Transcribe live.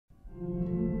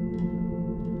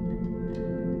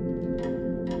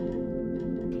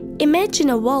Imagine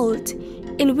a world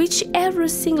in which every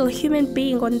single human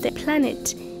being on the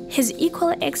planet has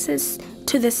equal access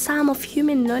to the sum of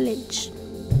human knowledge.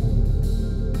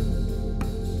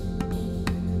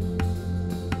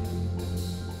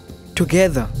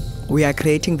 Together, we are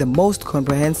creating the most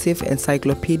comprehensive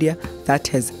encyclopedia that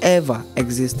has ever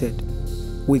existed,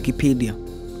 Wikipedia.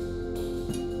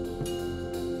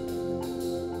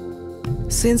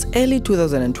 Since early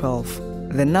 2012,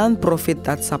 the non-profit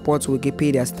that supports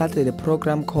Wikipedia started a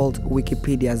program called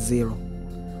Wikipedia Zero,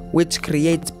 which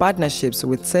creates partnerships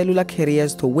with cellular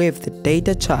carriers to waive the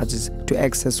data charges to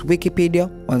access Wikipedia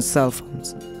on cell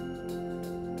phones.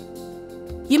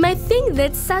 You might think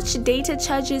that such data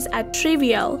charges are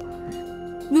trivial.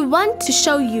 We want to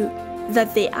show you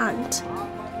that they aren't.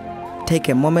 Take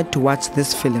a moment to watch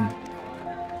this film.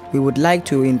 We would like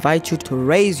to invite you to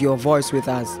raise your voice with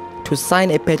us, to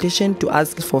sign a petition to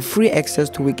ask for free access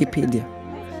to Wikipedia.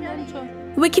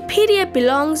 Wikipedia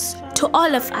belongs to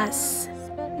all of us,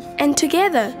 and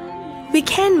together we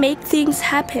can make things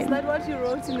happen.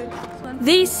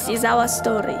 This is our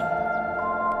story.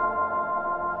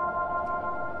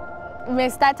 We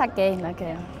start again.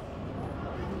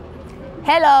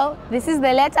 Hello, this is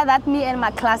the letter that me and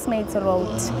my classmates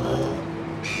wrote.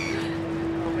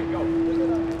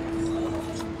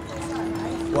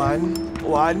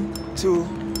 One, 2,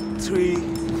 3,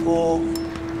 4.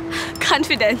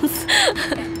 Confidence.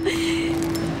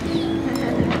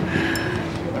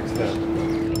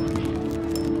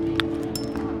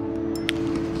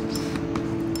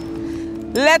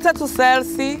 Letter to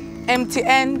Chelsea,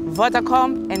 MTN,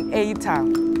 Vodacom, and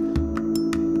A-Town.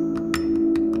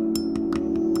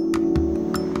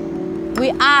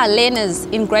 We are learners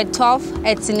in grade 12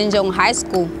 at Sinenjong High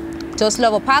School,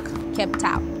 Joslovo Park, Cape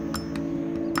Town.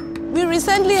 We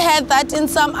recently heard that in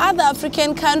some other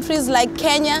African countries like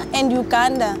Kenya and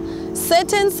Uganda,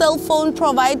 certain cell phone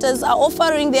providers are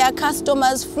offering their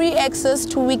customers free access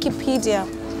to Wikipedia.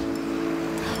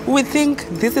 We think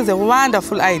this is a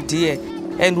wonderful idea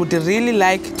and would really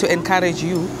like to encourage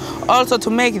you also to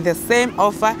make the same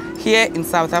offer here in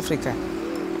South Africa.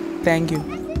 Thank you.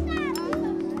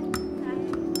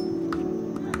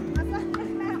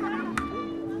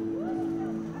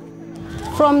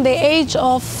 From the age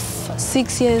of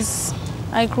 6 years,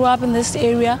 I grew up in this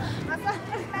area.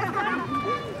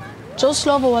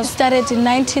 Joslovo was started in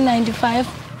 1995.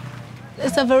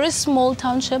 It's a very small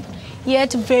township,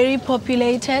 yet very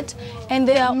populated, and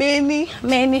there are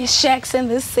many shacks in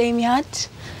this same yard.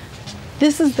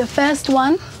 This is the first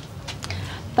one.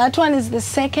 That one is the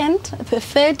second, the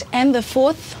third, and the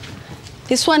fourth.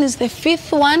 This one is the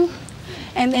fifth one,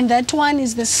 and that one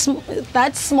is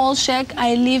that small shack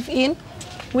I live in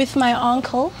with my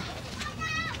uncle.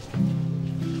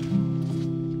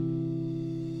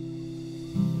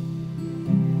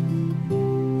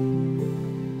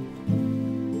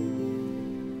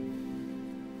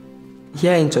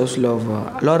 Here in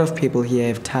Joslovo, a lot of people here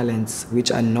have talents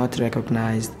which are not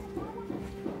recognized.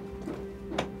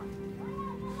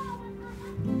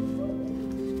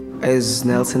 As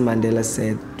Nelson Mandela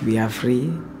said, we are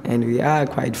free, and we are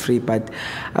quite free, but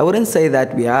I wouldn't say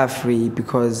that we are free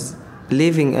because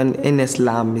living in a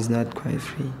slum is not quite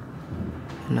free.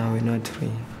 No, we're not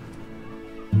free.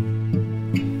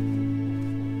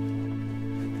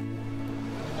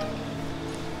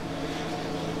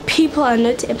 People are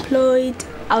not employed,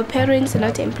 our parents are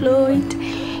not employed,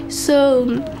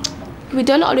 so we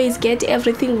don't always get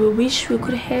everything we wish we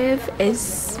could have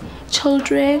as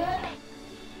children.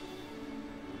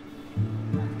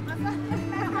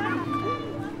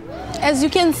 As you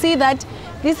can see that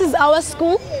this is our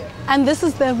school and this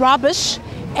is the rubbish.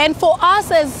 And for us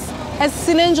as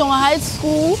Sinenjong High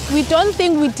School, we don't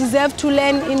think we deserve to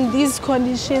learn in these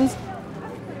conditions.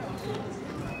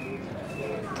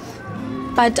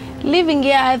 But living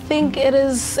here, I think it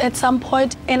is at some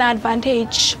point an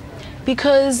advantage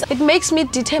because it makes me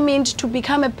determined to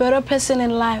become a better person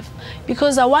in life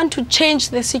because I want to change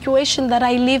the situation that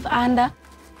I live under.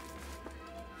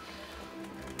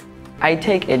 I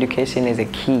take education as a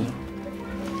key.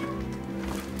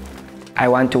 I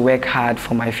want to work hard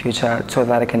for my future so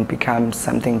that I can become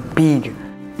something big.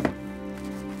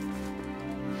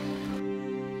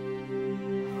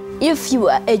 If you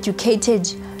are educated,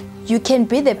 you can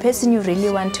be the person you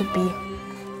really want to be.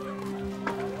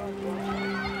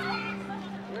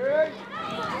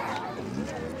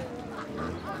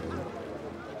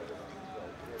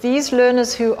 These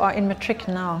learners who are in matric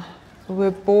now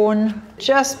were born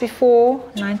just before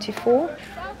 94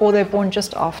 or they're born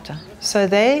just after. So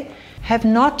they have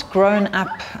not grown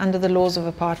up under the laws of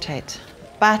apartheid,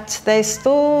 but they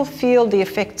still feel the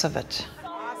effects of it.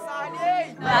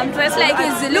 I'm dressed like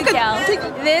a Zulu girl.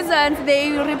 These ones,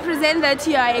 they represent that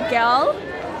you are a girl,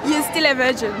 you're still a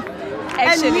virgin.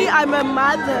 Actually. And me, I'm a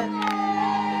mother.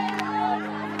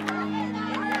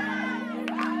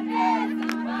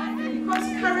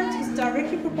 Because current is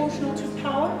directly proportional to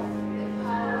power.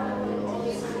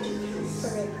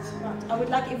 I would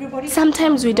like everybody.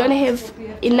 Sometimes we don't have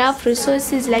enough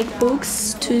resources like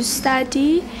books to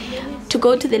study. To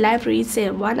go to the library, it's a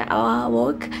 1 hour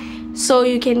walk. So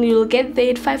you'll get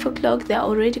there at 5 o'clock, they're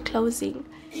already closing.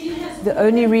 The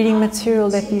only reading material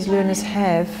that these learners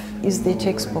have is their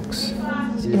textbooks.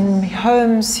 In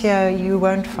homes here, you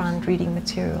won't find reading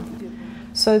material.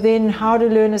 So then how do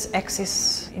learners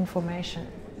access information?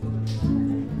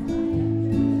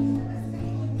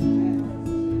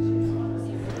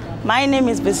 My name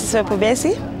is Besiswe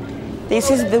Pobesi. This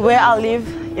is where I live.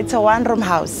 It's a one-room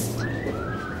house.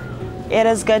 It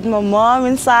has got my mom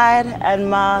inside and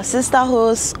my sister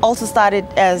who's also started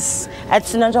at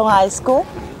Sinanjong High School.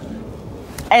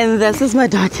 And this is my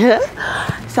daughter,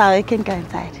 so I can go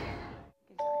inside.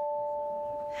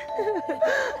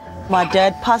 My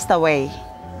dad passed away.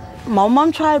 My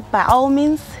mom tried by all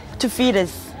means to feed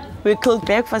us. We could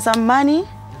beg for some money,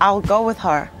 I'll go with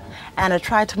her. And I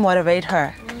tried to motivate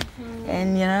her.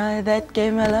 And you know, that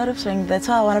gave me a lot of strength. That's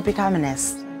why I want to become a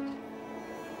nurse.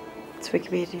 It's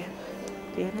Wikipedia.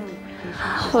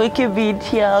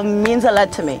 Wikipedia means a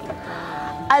lot to me.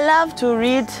 I love to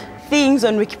read things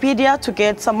on Wikipedia to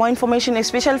get some more information,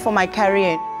 especially for my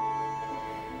career.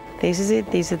 This is it.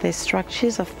 These are the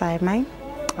structures of thymine.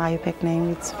 IUPAC name,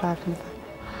 it's 5 and 5.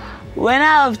 When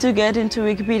I have to get into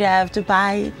Wikipedia, I have to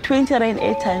buy 20 Rand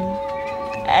airtime,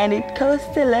 and it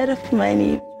costs a lot of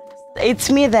money. It's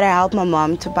me that I help my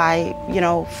mom to buy,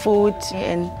 food,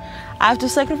 and I have to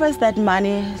sacrifice that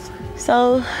money.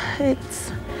 So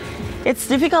it's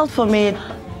difficult for me,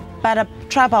 but I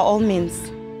try by all means.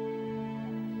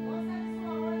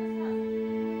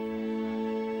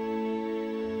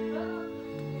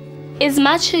 As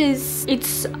much as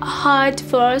it's hard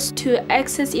for us to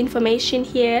access information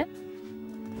here,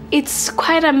 it's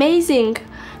quite amazing.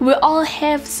 We all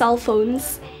have cell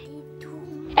phones.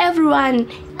 Everyone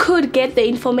could get the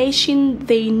information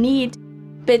they need.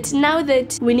 But now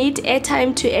that we need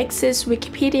airtime to access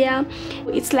Wikipedia,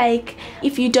 it's like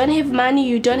if you don't have money,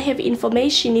 you don't have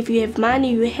information. If you have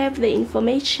money, you have the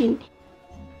information.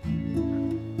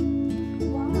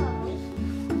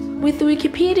 With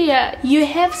Wikipedia, you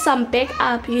have some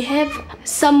backup. You have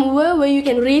somewhere where you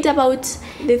can read about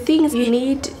the things you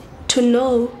need to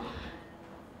know.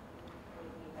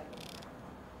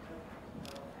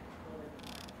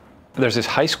 There's this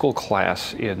high school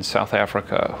class in South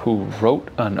Africa who wrote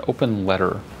an open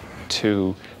letter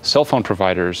to cell phone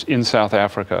providers in South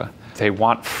Africa. They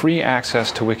want free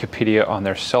access to Wikipedia on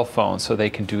their cell phone so they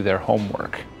can do their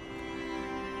homework.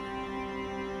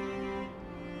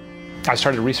 I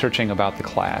started researching about the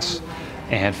class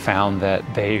and found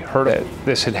that they heard that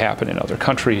this had happened in other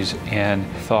countries and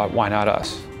thought, why not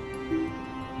us?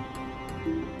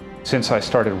 Since I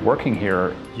started working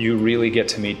here, you really get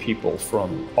to meet people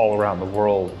from all around the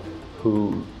world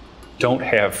who don't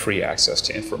have free access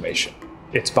to information.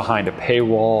 It's behind a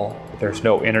paywall, there's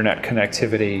no internet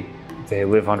connectivity, they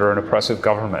live under an oppressive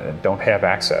government and don't have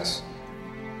access.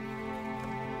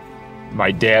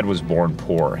 My dad was born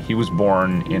poor. He was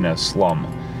born in a slum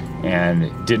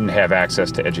and didn't have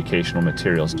access to educational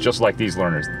materials, just like these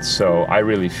learners. So I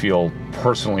really feel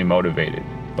personally motivated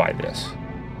by this.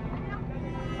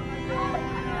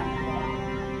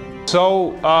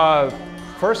 So,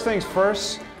 first things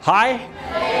first, hi.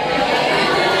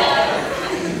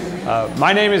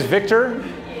 My name is Victor.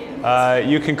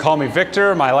 You can call me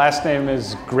Victor. My last name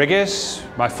is Grigas.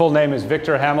 My full name is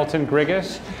Victor Hamilton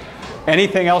Grigas.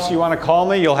 Anything else you want to call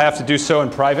me, you'll have to do so in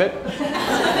private.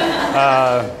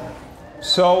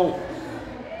 So,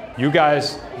 you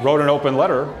guys wrote an open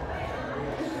letter.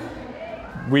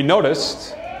 We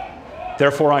noticed,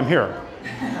 therefore I'm here.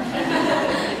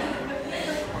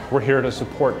 We're here to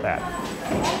support that.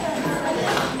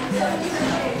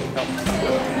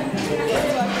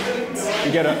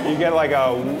 You get like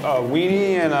a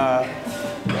weenie and a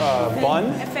bun.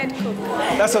 A fat cook.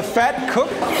 That's a fat cook?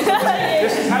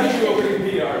 This is how you do a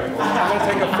Wikipedia article. I'm going to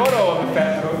take a photo of a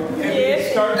fat cook and we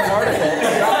can start an article.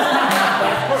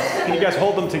 Can you guys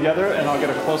hold them together and I'll get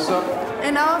a close-up?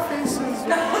 And our faces.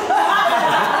 And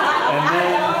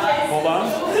then, hold on.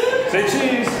 Say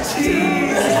cheese.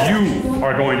 Cheese. You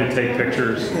are going to take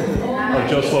pictures of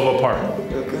Joe Slovo Park.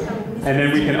 And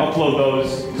then we can upload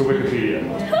those to Wikipedia.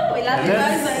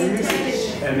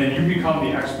 And then you become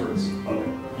the experts of it.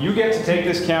 You get to take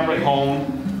this camera home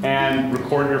and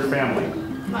record your family.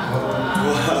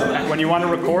 When you want to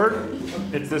record,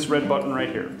 it's this red button right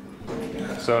here.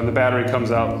 So the battery comes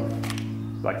out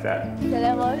like that.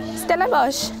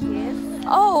 Stellenbosch? Yes.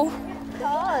 Oh.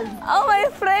 Oh, my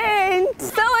friend.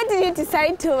 So what did you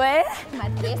decide to wear? My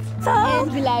dress. So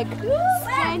and we like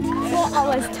spent 4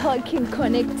 hours talking,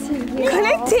 connecting.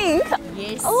 Connecting?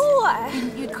 Yes. Oh.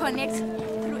 You connect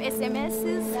through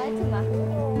SMSs.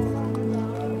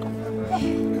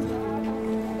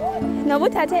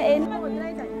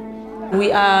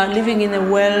 We are living in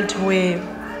a world where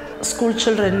school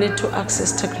children need to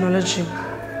access technology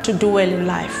to do well in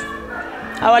life.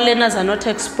 Our learners are not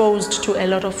exposed to a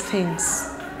lot of things.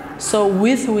 So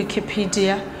with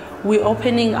Wikipedia, we're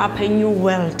opening up a new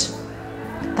world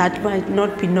that might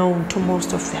not be known to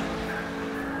most of them.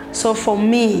 So for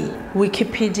me,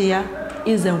 Wikipedia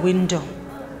is a window.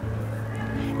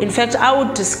 In fact, I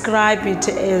would describe it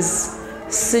as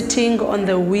sitting on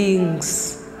the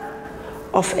wings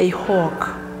of a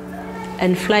hawk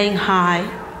and flying high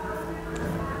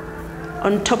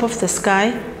on top of the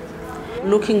sky,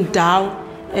 looking down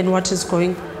at what is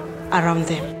going around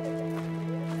them.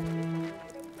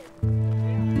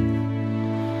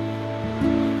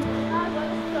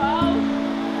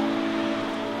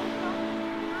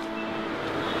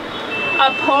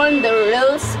 Upon the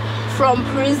release from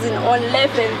prison on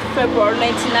 11th February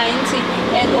 1990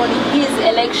 and on his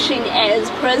election as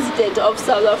President of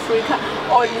South Africa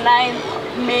on 9th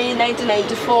May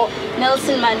 1994,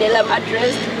 Nelson Mandela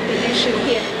addressed Petition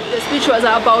here. The speech was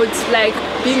about like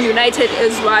being united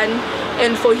as one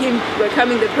and for him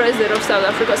becoming the President of South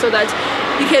Africa so that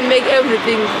he can make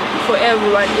everything for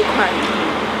everyone equal.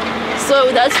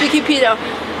 So that's Wikipedia.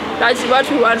 That's what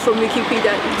we want from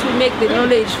Wikipedia, to make the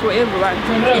knowledge for everyone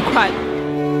equal.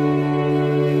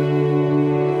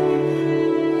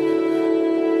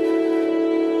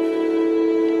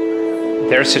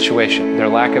 Their situation, their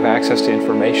lack of access to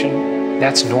information,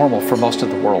 that's normal for most of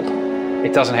the world.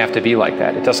 It doesn't have to be like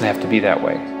that. It doesn't have to be that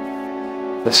way.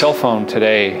 The cell phone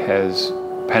today has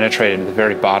penetrated to the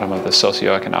very bottom of the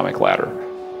socioeconomic ladder.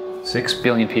 6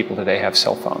 billion people today have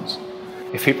cell phones.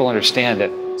 If people understand that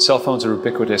cell phones are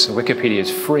ubiquitous and Wikipedia is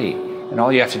free, and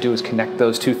all you have to do is connect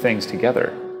those two things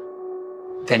together,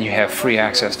 then you have free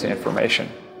access to information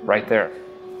right there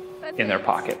in their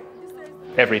pocket,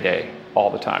 every day, all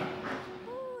the time.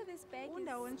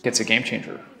 It's a game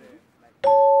changer.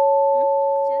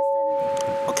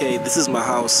 Okay, this is my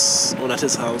house,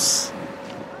 Onate's house.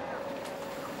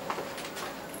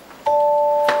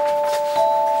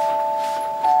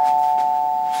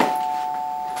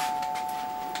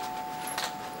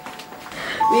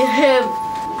 We have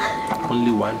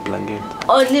only one blanket.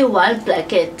 Only one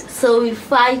blanket. So we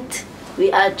fight,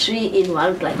 we are 3 in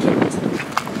one blanket.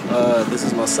 This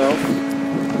is myself.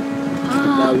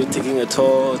 Now we're taking a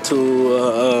tour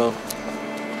to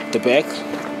the back.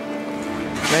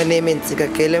 My name is Tika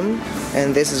Kelem,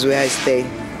 and this is where I stay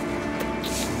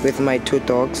with my 2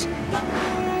 dogs.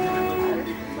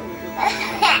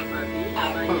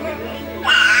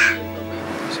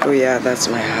 So yeah, that's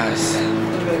my house.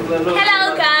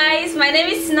 Hello guys, my name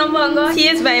is Nombongo.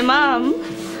 Here's my mom.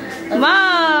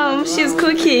 Mom, she's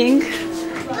cooking.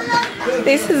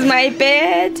 This is my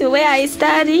bed where I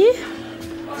study.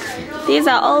 These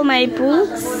are all my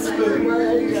books.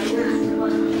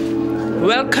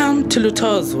 Welcome to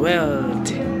Luto's world.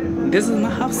 This is my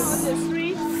house.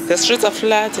 The streets are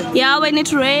flooded. Yeah, when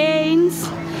it rains,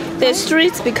 the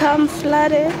streets become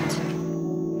flooded.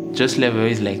 Just level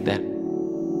is like that.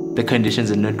 The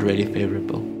conditions are not really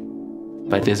favorable.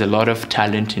 But there's a lot of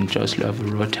talent in Joslov,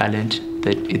 raw talent,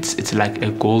 that it's like a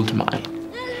gold mine.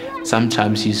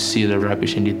 Sometimes you see the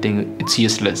rubbish and you think it's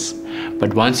useless.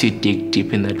 But once you dig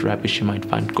deep in that rubbish, you might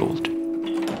find gold.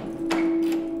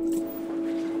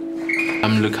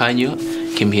 I'm Lucanio,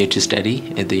 came here to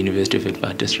study at the University of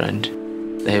Witwatersrand.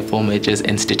 I have 4 majors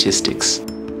and statistics.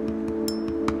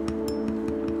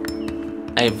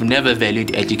 I've never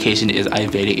valued education as I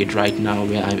value it right now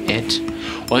where I'm at.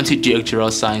 Once you do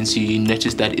actuarial science, you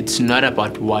notice that it's not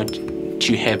about what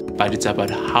you have, but it's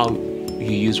about how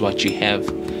you use what you have.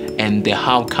 And the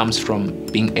how comes from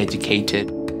being educated.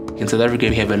 In South Africa,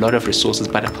 we have a lot of resources,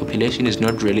 but our population is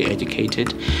not really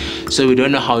educated. So we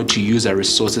don't know how to use our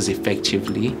resources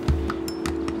effectively.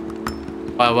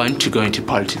 I want to go into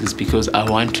politics because I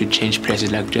want to change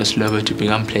places like Joslova to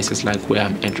become places like where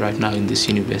I'm at right now in this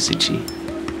university.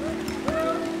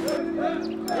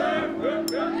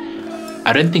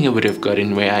 I don't think I would have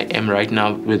gotten where I am right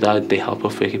now without the help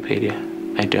of Wikipedia.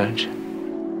 I don't.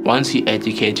 Once you're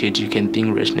educated, you can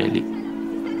think rationally.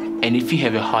 And if you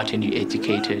have a heart and you're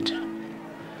educated,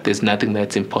 there's nothing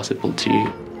that's impossible to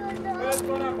you.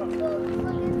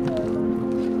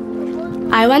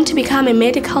 I want to become a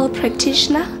medical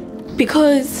practitioner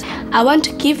because I want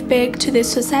to give back to the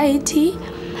society.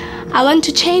 I want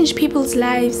to change people's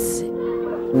lives.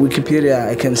 Wikipedia,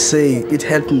 I can say it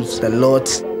helped me a lot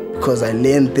because I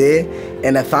learned there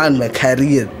and I found my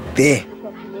career there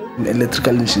in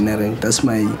electrical engineering. That's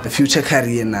my future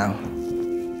career now.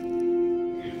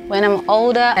 When I'm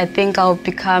older, I think I'll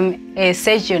become a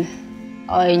surgeon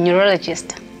or a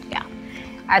neurologist. Yeah,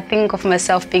 I think of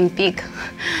myself being big.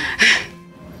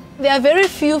 There are very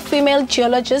few female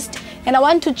geologists, and I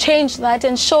want to change that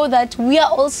and show that we are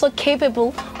also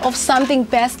capable of something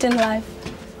best in life.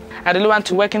 I really want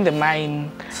to work in the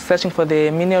mine, searching for the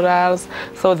minerals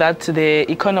so that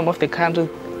the economy of the country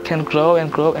can grow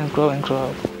and grow and grow and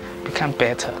grow, become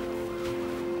better.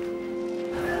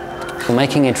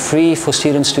 Making it free for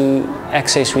students to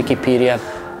access Wikipedia,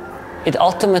 it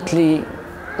ultimately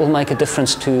will make a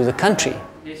difference to the country.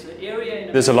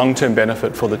 There's a long-term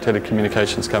benefit for the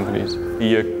telecommunications companies.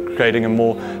 You're creating a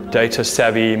more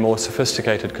data-savvy, more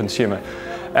sophisticated consumer.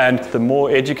 And the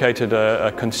more educated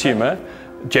a consumer,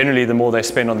 generally the more they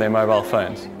spend on their mobile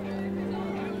phones.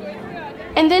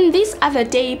 And then this other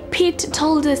day, Pete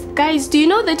told us, guys, do you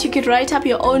know that you could write up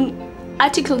your own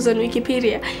articles on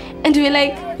Wikipedia? And we were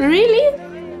like, really?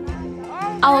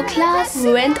 Our class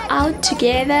went out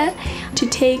together to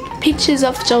take pictures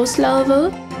of Joe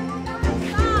Slovo.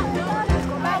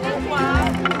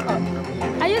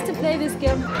 I used to play this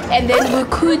game. And then we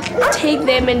could take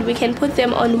them and we can put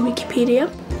them on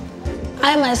Wikipedia.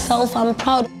 I myself am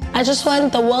proud. I just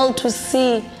want the world to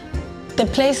see the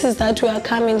places that we are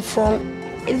coming from.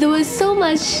 There was so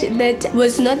much that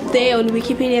was not there on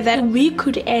Wikipedia that we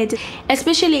could add,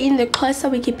 especially in the Xhosa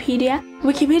Wikipedia.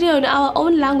 Wikipedia on our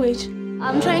own language.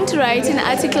 I'm trying to write an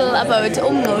article about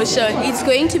Umngqosho. It's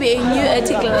going to be a new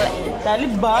article. I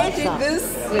did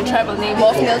this, the tribal name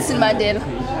of Nelson Mandela.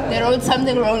 They wrote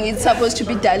something wrong, it's supposed to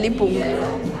be Dalibung.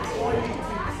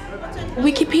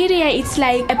 Wikipedia is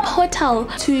like a portal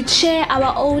to share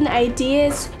our own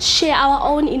ideas, share our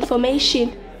own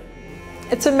information.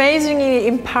 It's amazingly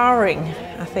empowering,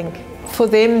 I think, for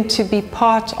them to be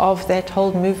part of that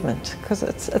whole movement, because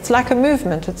it's like a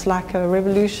movement, it's like a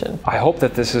revolution. I hope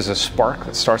that this is a spark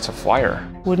that starts a fire.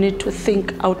 We need to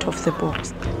think out of the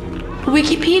box.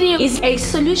 Wikipedia is a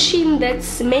solution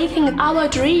that's making our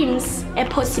dreams a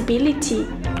possibility.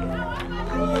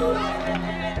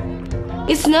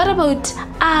 It's not about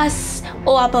us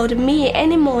or about me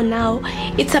anymore now.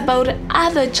 It's about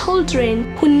other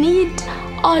children who need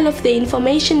all of the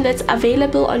information that's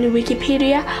available on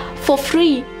Wikipedia for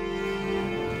free.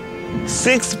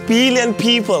 6 billion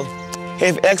people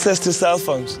have access to cell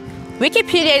phones.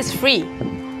 Wikipedia is free,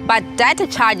 but data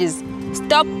charges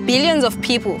stop billions of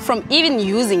people from even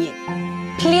using it.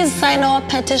 Please sign our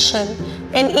petition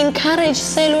and encourage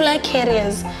cellular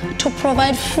carriers to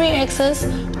provide free access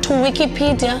to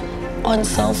Wikipedia on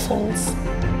cell phones.